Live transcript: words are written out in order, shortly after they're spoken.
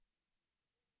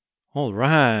All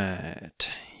right,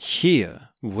 here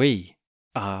we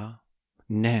are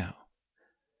now.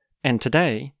 And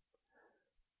today,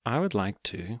 I would like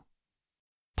to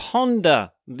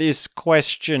ponder this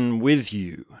question with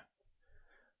you.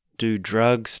 Do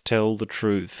drugs tell the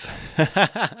truth?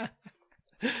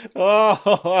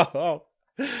 Oh,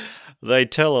 they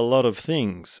tell a lot of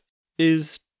things.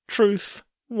 Is truth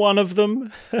one of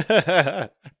them?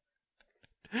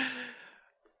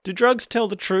 Do drugs tell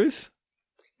the truth?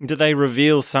 Do they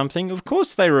reveal something? Of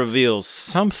course they reveal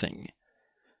something.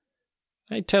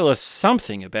 They tell us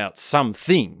something about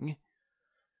something.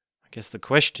 I guess the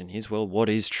question is, well, what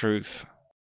is truth?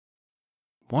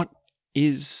 What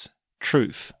is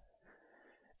truth?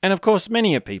 And of course,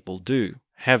 many people do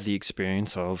have the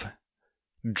experience of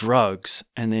drugs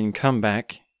and then come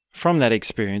back from that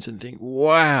experience and think,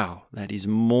 wow, that is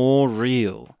more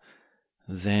real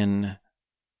than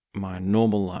my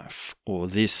normal life or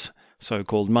this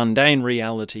so-called mundane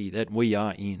reality that we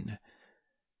are in.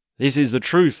 This is the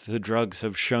truth. The drugs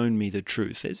have shown me the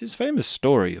truth. There's this famous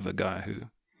story of a guy who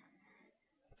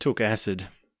took acid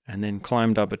and then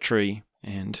climbed up a tree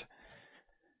and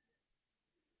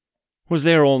was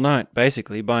there all night,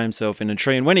 basically, by himself in a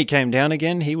tree. And when he came down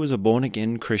again, he was a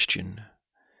born-again Christian.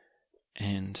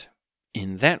 And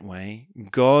in that way,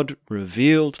 God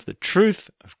revealed the truth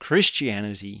of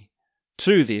Christianity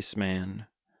to this man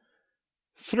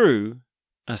through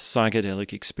a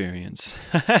psychedelic experience.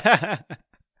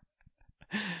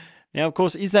 Now, of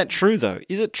course, is that true, though?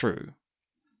 Is it true?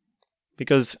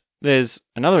 Because there's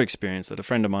another experience that a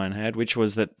friend of mine had, which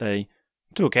was that they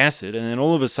took acid and then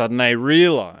all of a sudden they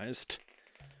realized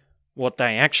what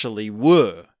they actually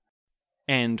were.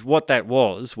 And what that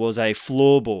was a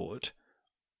floorboard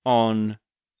on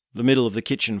the middle of the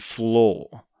kitchen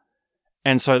floor.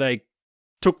 And so they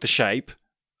took the shape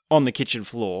on the kitchen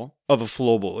floor of a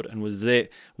floorboard and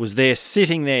was there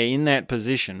sitting there in that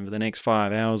position for the next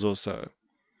 5 hours or so.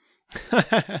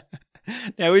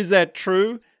 Now, is that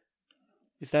true?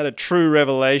 Is that a true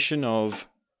revelation of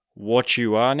what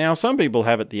you are? Now, some people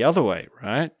have it the other way,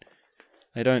 right?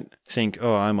 They don't think,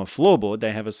 oh, I'm a floorboard.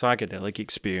 They have a psychedelic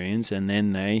experience and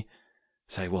then they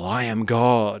say, well, I am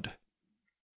God.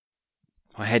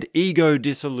 I had ego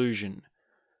disillusion.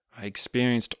 I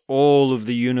experienced all of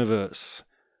the universe.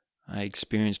 I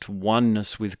experienced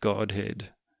oneness with Godhead.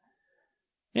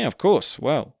 Yeah, of course.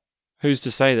 Well, who's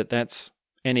to say that that's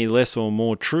any less or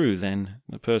more true than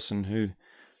the person who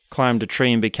climbed a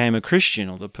tree and became a Christian,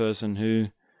 or the person who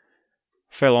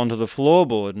fell onto the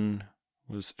floorboard and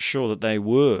was sure that they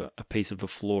were a piece of the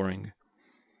flooring?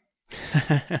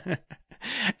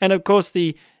 And of course,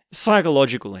 the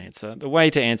psychological answer, the way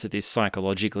to answer this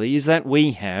psychologically, is that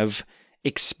we have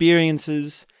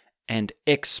experiences and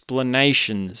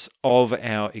explanations of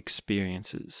our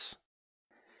experiences.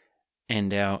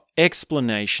 And our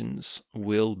explanations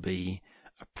will be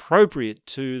appropriate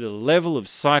to the level of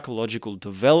psychological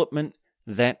development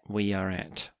that we are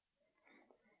at.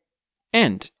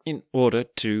 And in order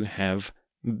to have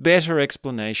better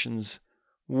explanations,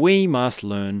 we must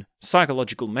learn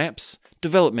psychological maps,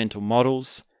 developmental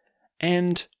models,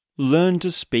 and learn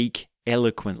to speak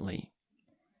eloquently.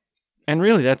 And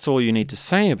really, that's all you need to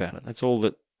say about it. That's all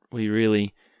that we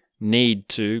really need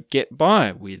to get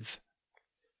by with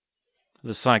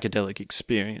the psychedelic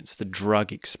experience, the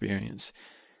drug experience.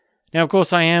 Now, of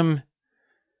course, I am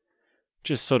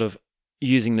just sort of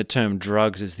using the term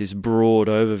drugs as this broad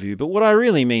overview, but what I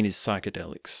really mean is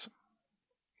psychedelics.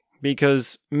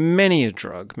 Because many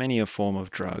a form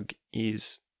of drug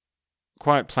is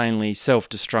quite plainly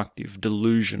self-destructive,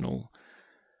 delusional,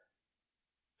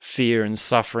 fear and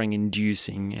suffering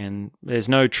inducing, and there's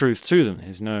no truth to them.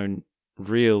 There's no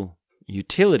real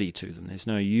utility to them. There's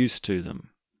no use to them.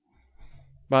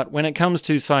 But when it comes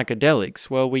to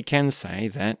psychedelics, well, we can say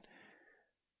that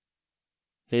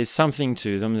there's something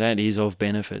to them that is of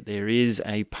benefit. There is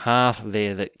a path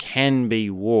there that can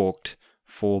be walked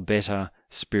for better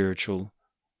spiritual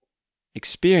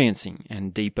experiencing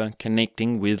and deeper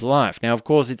connecting with life. Now, of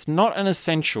course, it's not an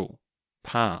essential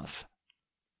path.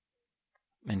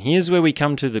 And here's where we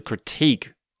come to the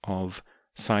critique of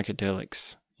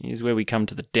psychedelics. Here's where we come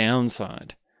to the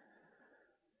downside.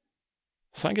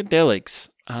 Psychedelics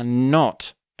are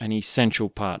not an essential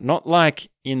part, not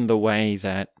like in the way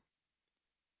that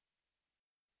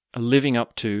living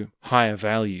up to higher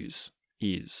values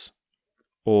is,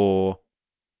 or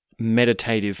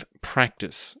meditative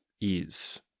practice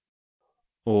is,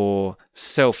 or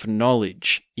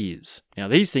self-knowledge is. Now,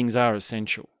 these things are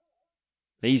essential.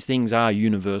 These things are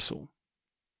universal.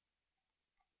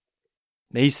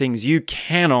 These things you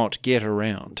cannot get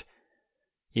around.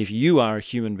 if you are a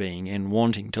human being and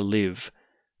wanting to live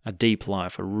a deep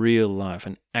life, a real life,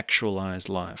 an actualized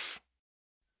life.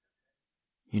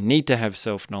 You need to have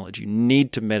self-knowledge. You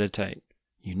need to meditate.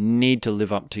 You need to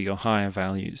live up to your higher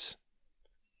values.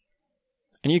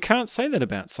 And you can't say that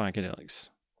about psychedelics.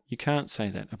 You can't say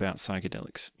that about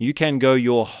psychedelics. You can go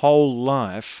your whole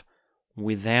life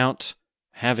without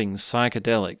having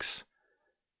psychedelics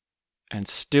and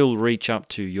still reach up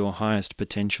to your highest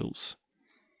potentials.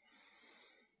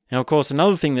 Now, of course,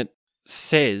 another thing that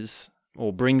says,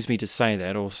 or brings me to say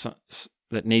that, or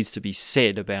that needs to be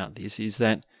said about this, is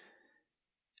that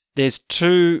there's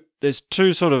two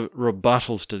sort of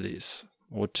rebuttals to this,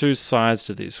 or two sides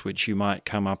to this, which you might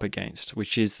come up against,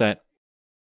 which is that,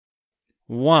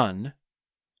 one,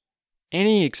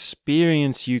 any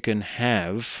experience you can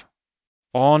have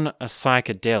on a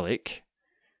psychedelic,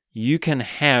 you can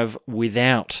have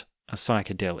without a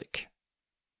psychedelic.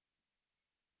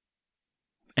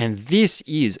 And this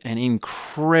is an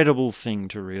incredible thing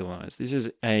to realize. This is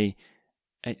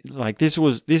this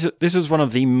was one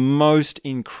of the most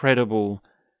incredible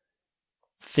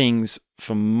things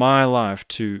for my life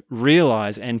to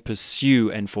realize and pursue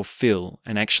and fulfill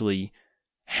and actually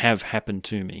have happen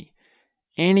to me.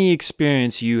 Any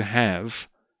experience you have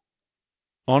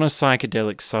on a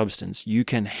psychedelic substance, you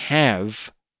can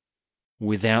have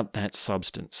without that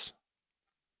substance.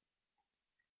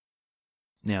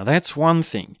 Now, that's one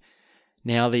thing.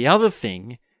 Now, the other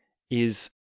thing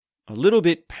is a little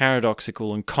bit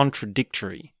paradoxical and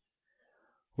contradictory,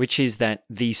 which is that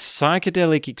the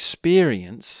psychedelic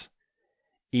experience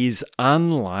is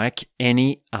unlike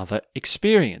any other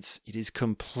experience. It is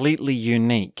completely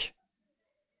unique.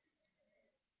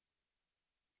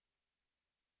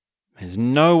 There's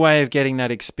no way of getting that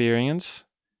experience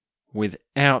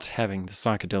without having the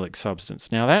psychedelic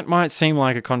substance. Now, that might seem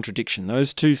like a contradiction.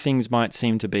 Those two things might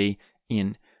seem to be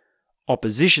in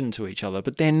opposition to each other,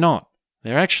 but they're not.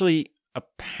 They're actually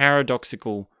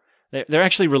they're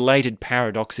actually related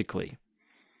paradoxically.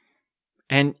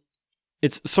 And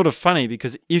it's sort of funny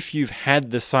because if you've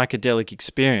had the psychedelic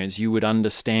experience, you would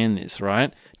understand this,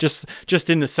 right? Just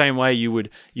in the same way you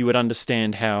would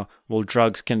understand how, well,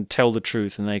 drugs can tell the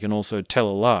truth and they can also tell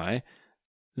a lie,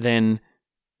 then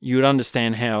you would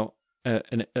understand how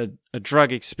a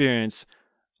drug experience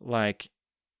like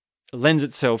lends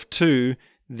itself to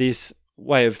this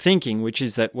way of thinking, which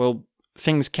is that, well,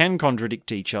 things can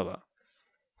contradict each other.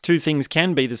 Two things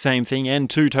can be the same thing and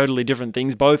two totally different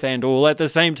things, both and all at the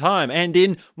same time and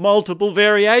in multiple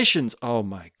variations. Oh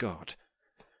my God.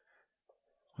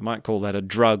 We might call that a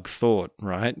drug thought,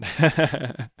 right?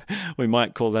 We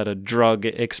might call that a drug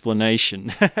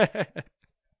explanation.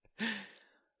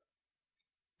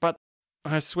 But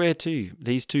I swear to you,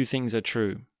 these two things are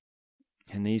true.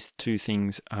 And these two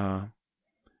things are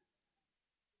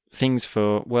things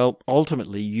for, well,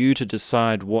 ultimately you to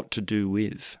decide what to do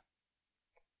with.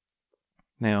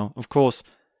 Now, of course,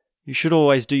 you should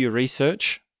always do your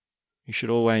research. You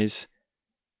should always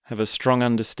have a strong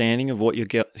understanding of what you're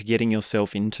getting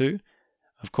yourself into.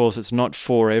 Of course, it's not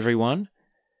for everyone.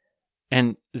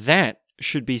 And that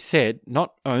should be said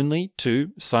not only to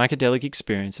psychedelic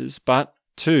experiences, but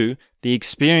to the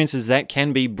experiences that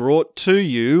can be brought to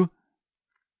you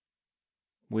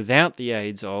without the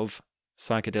aids of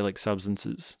psychedelic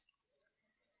substances.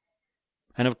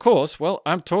 And of course, well,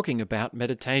 I'm talking about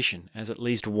meditation as at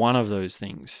least one of those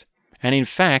things. And in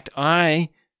fact, I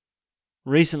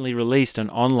recently released an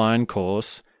online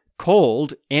course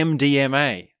called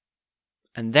MDMA.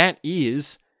 And that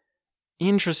is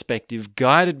introspective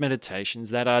guided meditations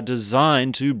that are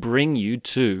designed to bring you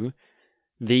to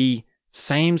the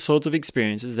same sorts of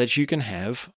experiences that you can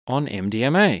have on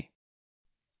MDMA.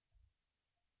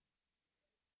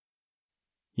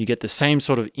 You get the same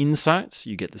sort of insights,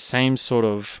 you get the same sort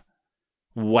of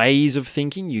ways of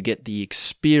thinking, you get the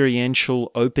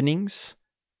experiential openings,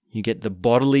 you get the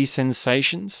bodily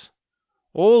sensations.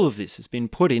 All of this has been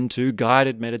put into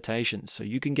guided meditations so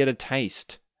you can get a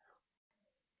taste.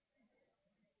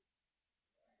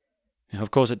 Now,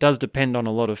 of course, it does depend on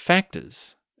a lot of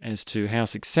factors as to how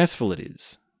successful it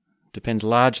is. It depends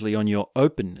largely on your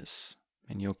openness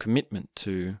and your commitment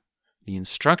to the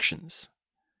instructions.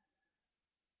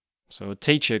 So a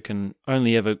teacher can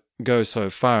only ever go so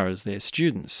far as their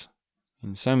students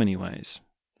in so many ways.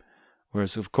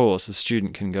 Whereas, of course, a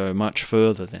student can go much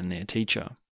further than their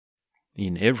teacher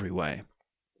in every way.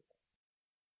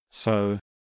 So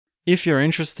if you're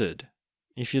interested,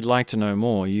 if you'd like to know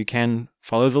more, you can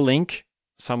follow the link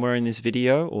somewhere in this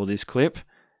video or this clip,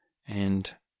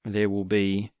 and there will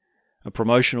be a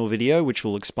promotional video which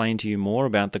will explain to you more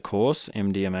about the course,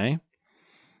 MDMA.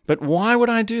 But why would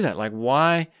I do that? Like,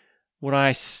 why would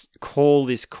I call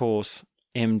this course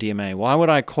MDMA? Why would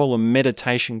I call a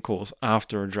meditation course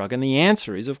after a drug? And the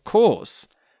answer is, of course,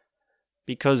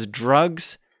 because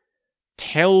drugs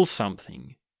tell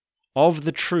something of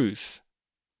the truth,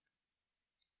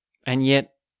 and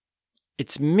yet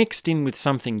it's mixed in with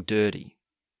something dirty.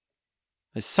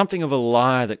 There's something of a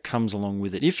lie that comes along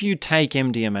with it. If you take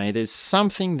MDMA, there's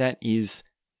something that is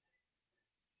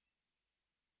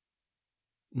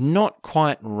not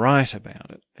quite right about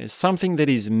it. There's something that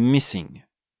is missing.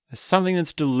 There's something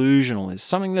that's delusional. There's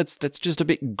something that's just a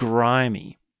bit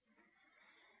grimy.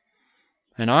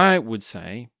 And I would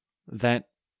say that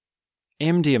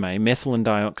MDMA, methylene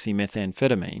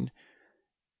dioxymethamphetamine,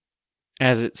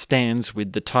 as it stands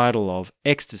with the title of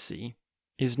ecstasy,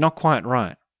 is not quite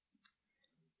right.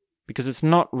 Because it's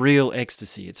not real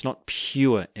ecstasy. It's not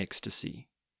pure ecstasy.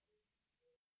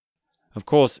 Of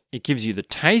course, it gives you the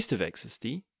taste of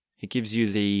ecstasy. It gives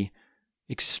you the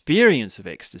experience of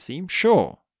ecstasy.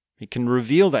 Sure, it can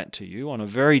reveal that to you on a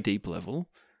very deep level.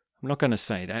 I'm not going to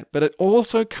say that, but it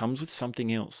also comes with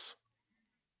something else.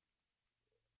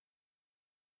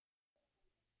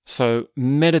 So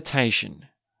meditation,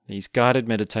 these guided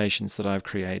meditations that I've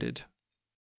created,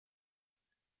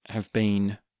 have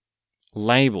been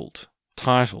labeled,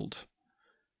 titled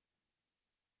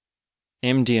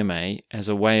MDMA as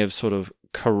a way of sort of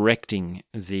correcting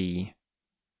the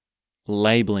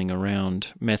labeling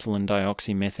around methylene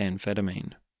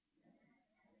dioxymethamphetamine.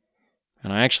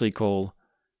 And I actually call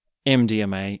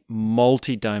MDMA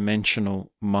multidimensional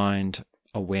mind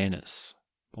awareness,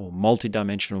 or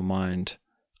multidimensional mind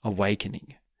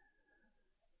awakening,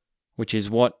 which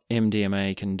is what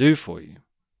MDMA can do for you.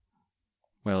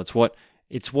 Well, it's what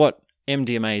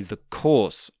MDMA, the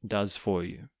course, does for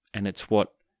you, and it's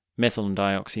what methylene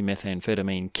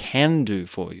dioxymethamphetamine can do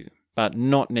for you, but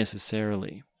not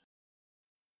necessarily.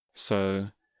 So,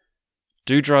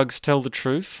 do drugs tell the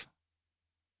truth?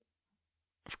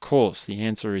 Of course, the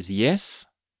answer is yes,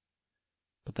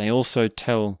 but they also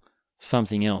tell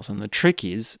something else, and the trick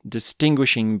is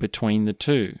distinguishing between the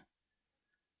two.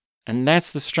 And that's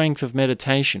the strength of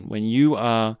meditation. When you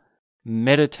are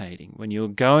meditating, when you're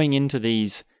going into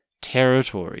these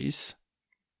territories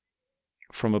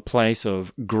from a place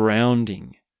of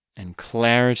grounding and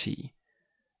clarity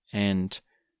and,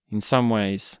 in some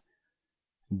ways,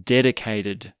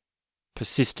 dedicated,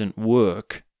 persistent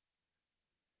work,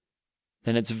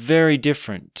 then it's very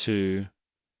different to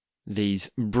these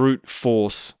brute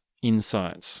force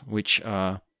insights, which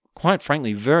are, quite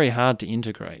frankly, very hard to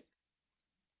integrate.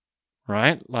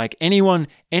 Right? Like anyone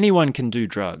can do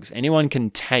drugs. Anyone can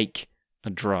take a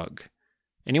drug.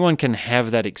 Anyone can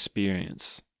have that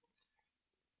experience.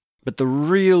 But the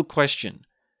real question,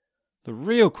 the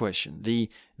real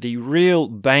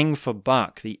bang for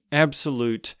buck, the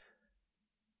absolute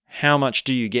how much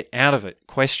do you get out of it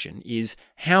question is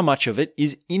how much of it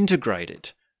is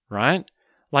integrated, right?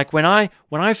 Like when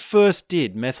I first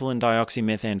did methylene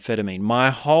dioxymethamphetamine,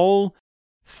 my whole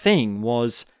thing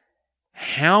was,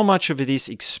 how much of this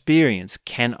experience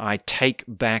can I take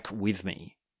back with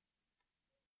me?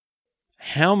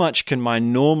 How much can my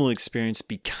normal experience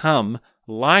become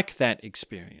like that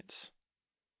experience?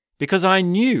 Because I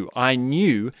knew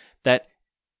that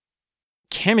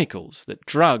chemicals, that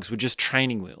drugs were just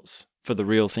training wheels for the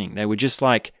real thing. They were just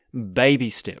like baby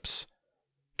steps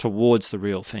towards the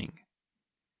real thing.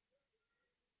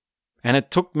 And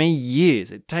it took me years.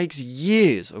 It takes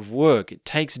years of work. It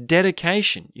takes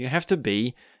dedication. You have to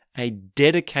be a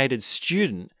dedicated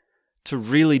student to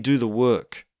really do the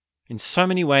work. In so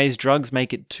many ways, drugs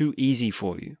make it too easy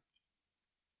for you.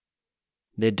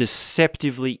 They're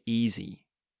deceptively easy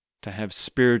to have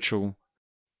spiritual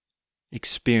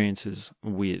experiences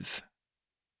with.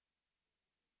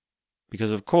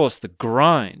 Because, of course, the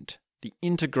grind, the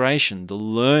integration, the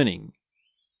learning,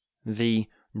 the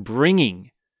bringing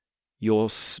your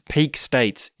peak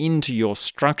states into your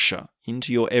structure,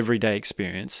 into your everyday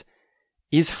experience,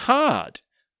 is hard.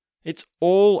 It's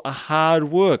all a hard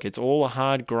work. It's all a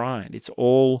hard grind. It's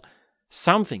all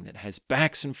something that has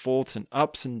backs and forths and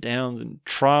ups and downs and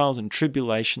trials and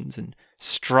tribulations and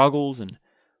struggles and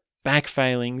back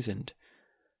failings and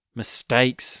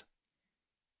mistakes.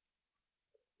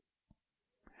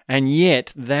 And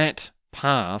yet that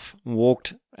path,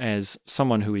 walked as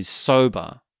someone who is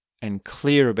sober and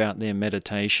clear about their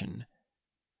meditation,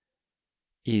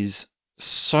 is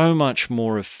so much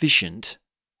more efficient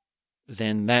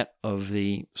than that of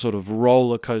the sort of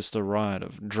roller coaster ride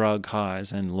of drug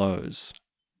highs and lows.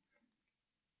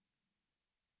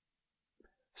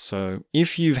 So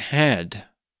if you've had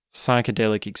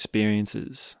psychedelic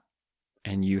experiences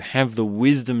and you have the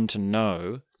wisdom to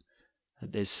know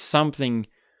that there's something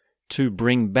to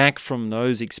bring back from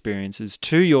those experiences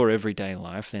to your everyday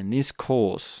life, then this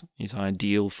course is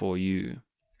ideal for you.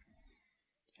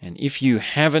 And if you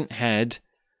haven't had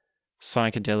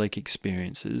psychedelic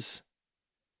experiences,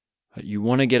 but you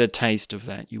want to get a taste of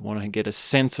that, you want to get a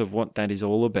sense of what that is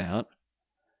all about,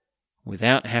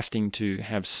 without having to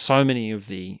have so many of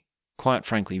the, quite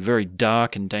frankly, very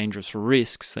dark and dangerous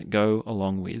risks that go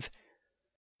along with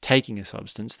taking a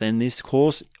substance, then this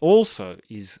course also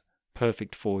is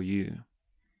perfect for you.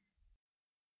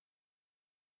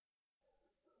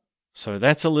 So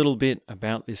that's a little bit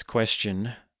about this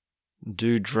question,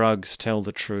 do drugs tell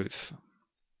the truth?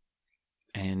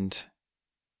 And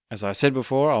as I said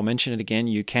before, I'll mention it again,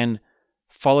 you can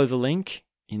follow the link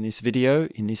in this video,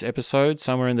 in this episode.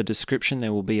 Somewhere in the description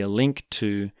there will be a link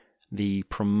to the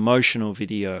promotional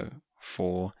video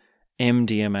for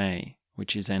MDMA,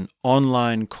 which is an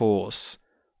online course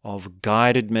of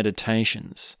guided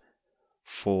meditations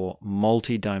for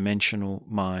multidimensional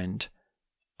mind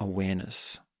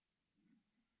awareness.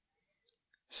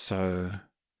 So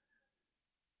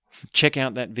check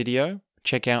out that video.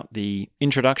 Check out the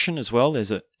introduction as well.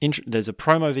 There's a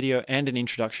promo video and an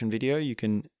introduction video. You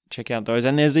can check out those.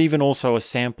 And there's even also a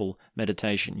sample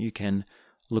meditation. You can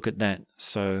look at that.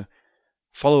 So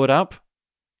follow it up.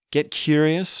 Get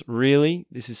curious, really.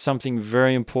 This is something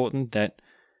very important that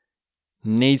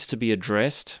needs to be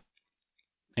addressed.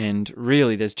 And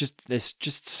really, there's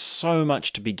just so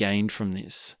much to be gained from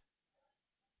this.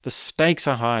 The stakes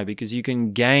are high because you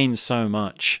can gain so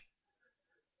much.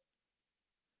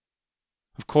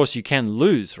 Of course, you can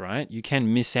lose, right? You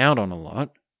can miss out on a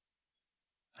lot.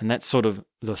 And that's sort of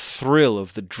the thrill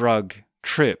of the drug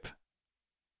trip,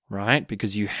 right?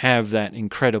 Because you have that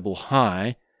incredible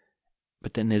high,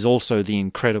 but then there's also the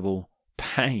incredible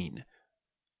pain.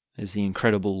 There's the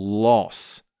incredible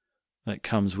loss that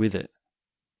comes with it.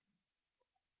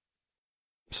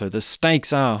 So the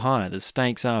stakes are high. The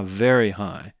stakes are very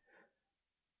high.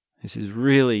 This is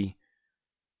really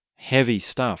heavy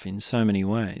stuff in so many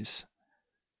ways.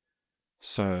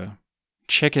 So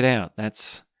check it out.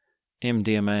 That's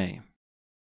MDMA.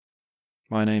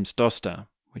 My name's Dosta,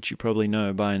 which you probably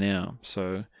know by now.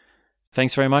 So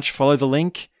thanks very much. Follow the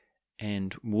link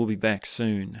and we'll be back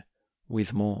soon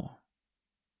with more.